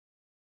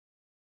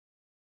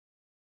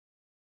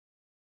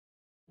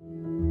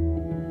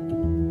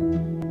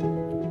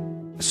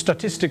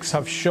Statistics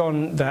have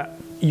shown that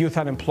youth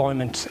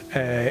unemployment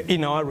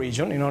in our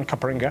region, in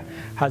Onkaparinga,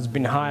 has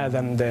been higher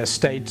than the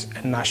state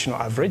and national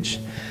average,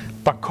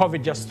 but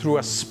COVID just threw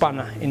a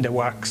spanner in the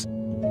works.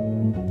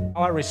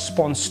 Our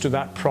response to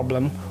that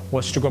problem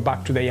was to go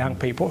back to the young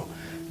people,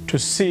 to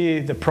see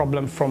the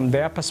problem from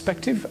their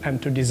perspective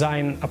and to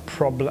design a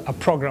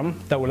program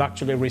that will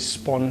actually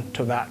respond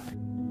to that.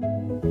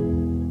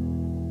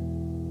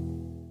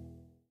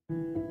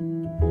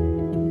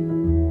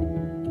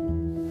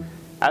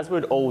 As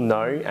we'd all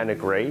know and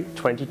agree,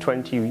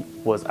 2020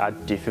 was a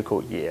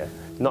difficult year,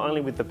 not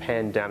only with the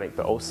pandemic,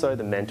 but also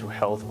the mental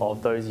health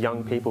of those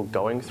young people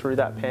going through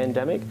that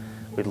pandemic,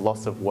 with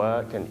loss of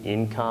work and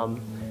income,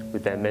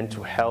 with their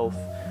mental health.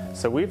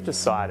 So we've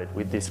decided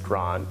with this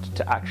grant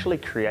to actually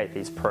create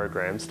these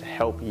programs to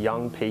help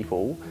young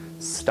people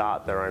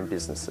start their own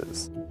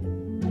businesses.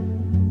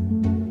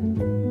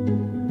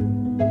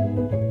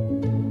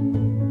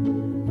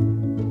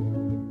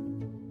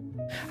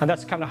 And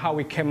that's kind of how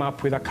we came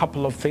up with a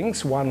couple of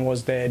things. One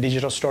was the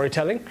digital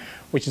storytelling,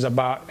 which is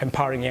about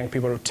empowering young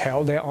people to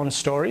tell their own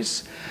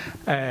stories,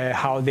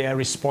 how they're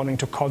responding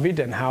to COVID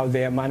and how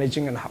they're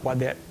managing and what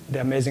the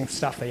amazing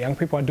stuff that young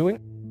people are doing.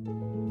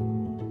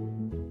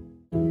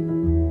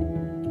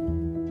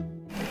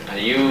 I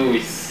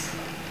use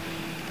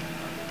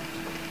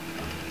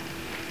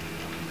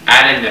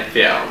anime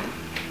film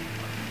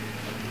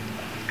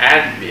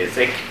and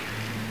music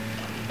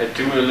and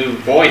do a little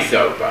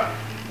voiceover.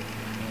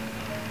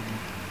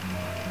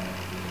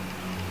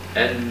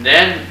 And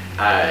then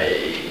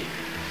I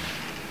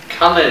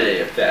color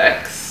the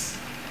effects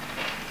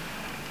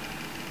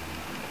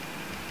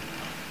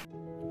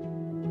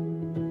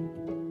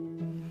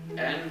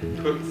and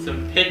put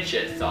some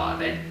pictures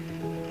on it,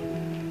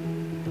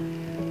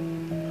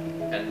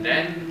 and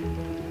then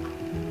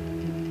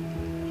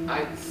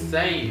I'd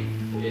save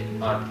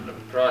it on the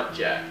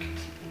project.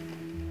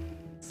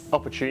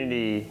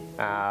 Opportunity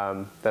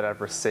that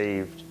I've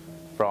received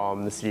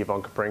from the City of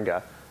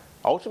Onkaparinga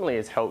ultimately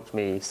has helped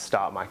me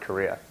start my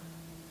career.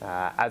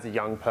 As a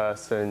young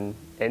person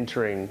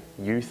entering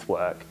youth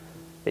work,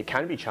 it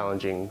can be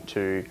challenging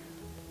to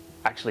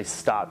actually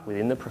start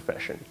within the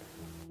profession.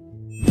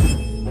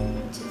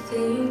 To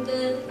think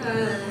that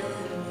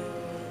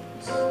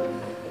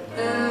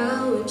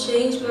I would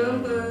change my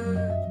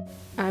mind.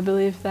 I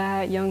believe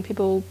that young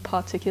people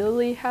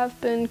particularly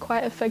have been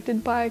quite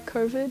affected by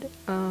COVID,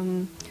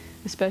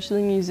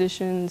 especially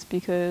musicians,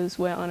 because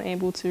we're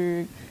unable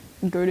to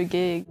go to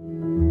gigs.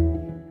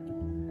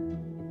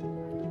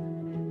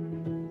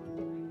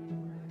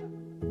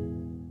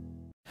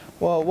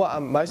 Well, what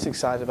I'm most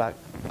excited about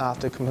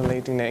after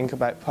completing the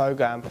Incubate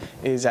program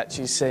is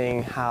actually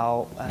seeing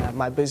how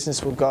my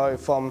business will go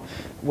from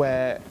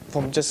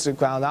just the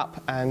ground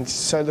up, and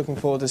so looking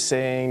forward to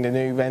seeing the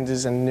new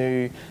vendors and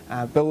new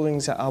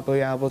buildings that I'll be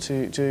able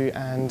to do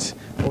and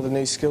all the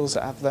new skills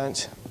that I've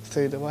learnt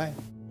through the way.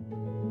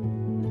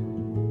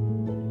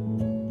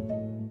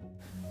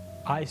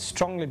 I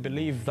strongly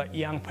believe that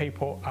young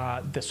people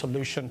are the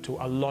solution to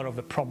a lot of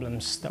the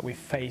problems that we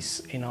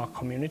face in our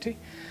community,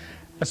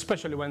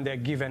 especially when they're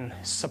given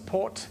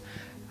support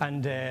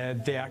and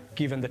they are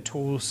given the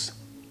tools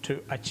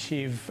to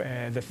achieve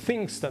the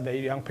things that the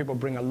young people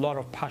bring a lot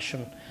of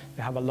passion,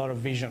 they have a lot of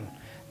vision,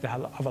 they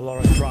have a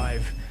lot of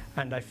drive,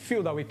 and I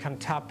feel that we can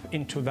tap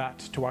into that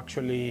to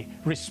actually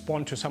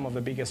respond to some of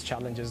the biggest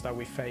challenges that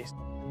we face.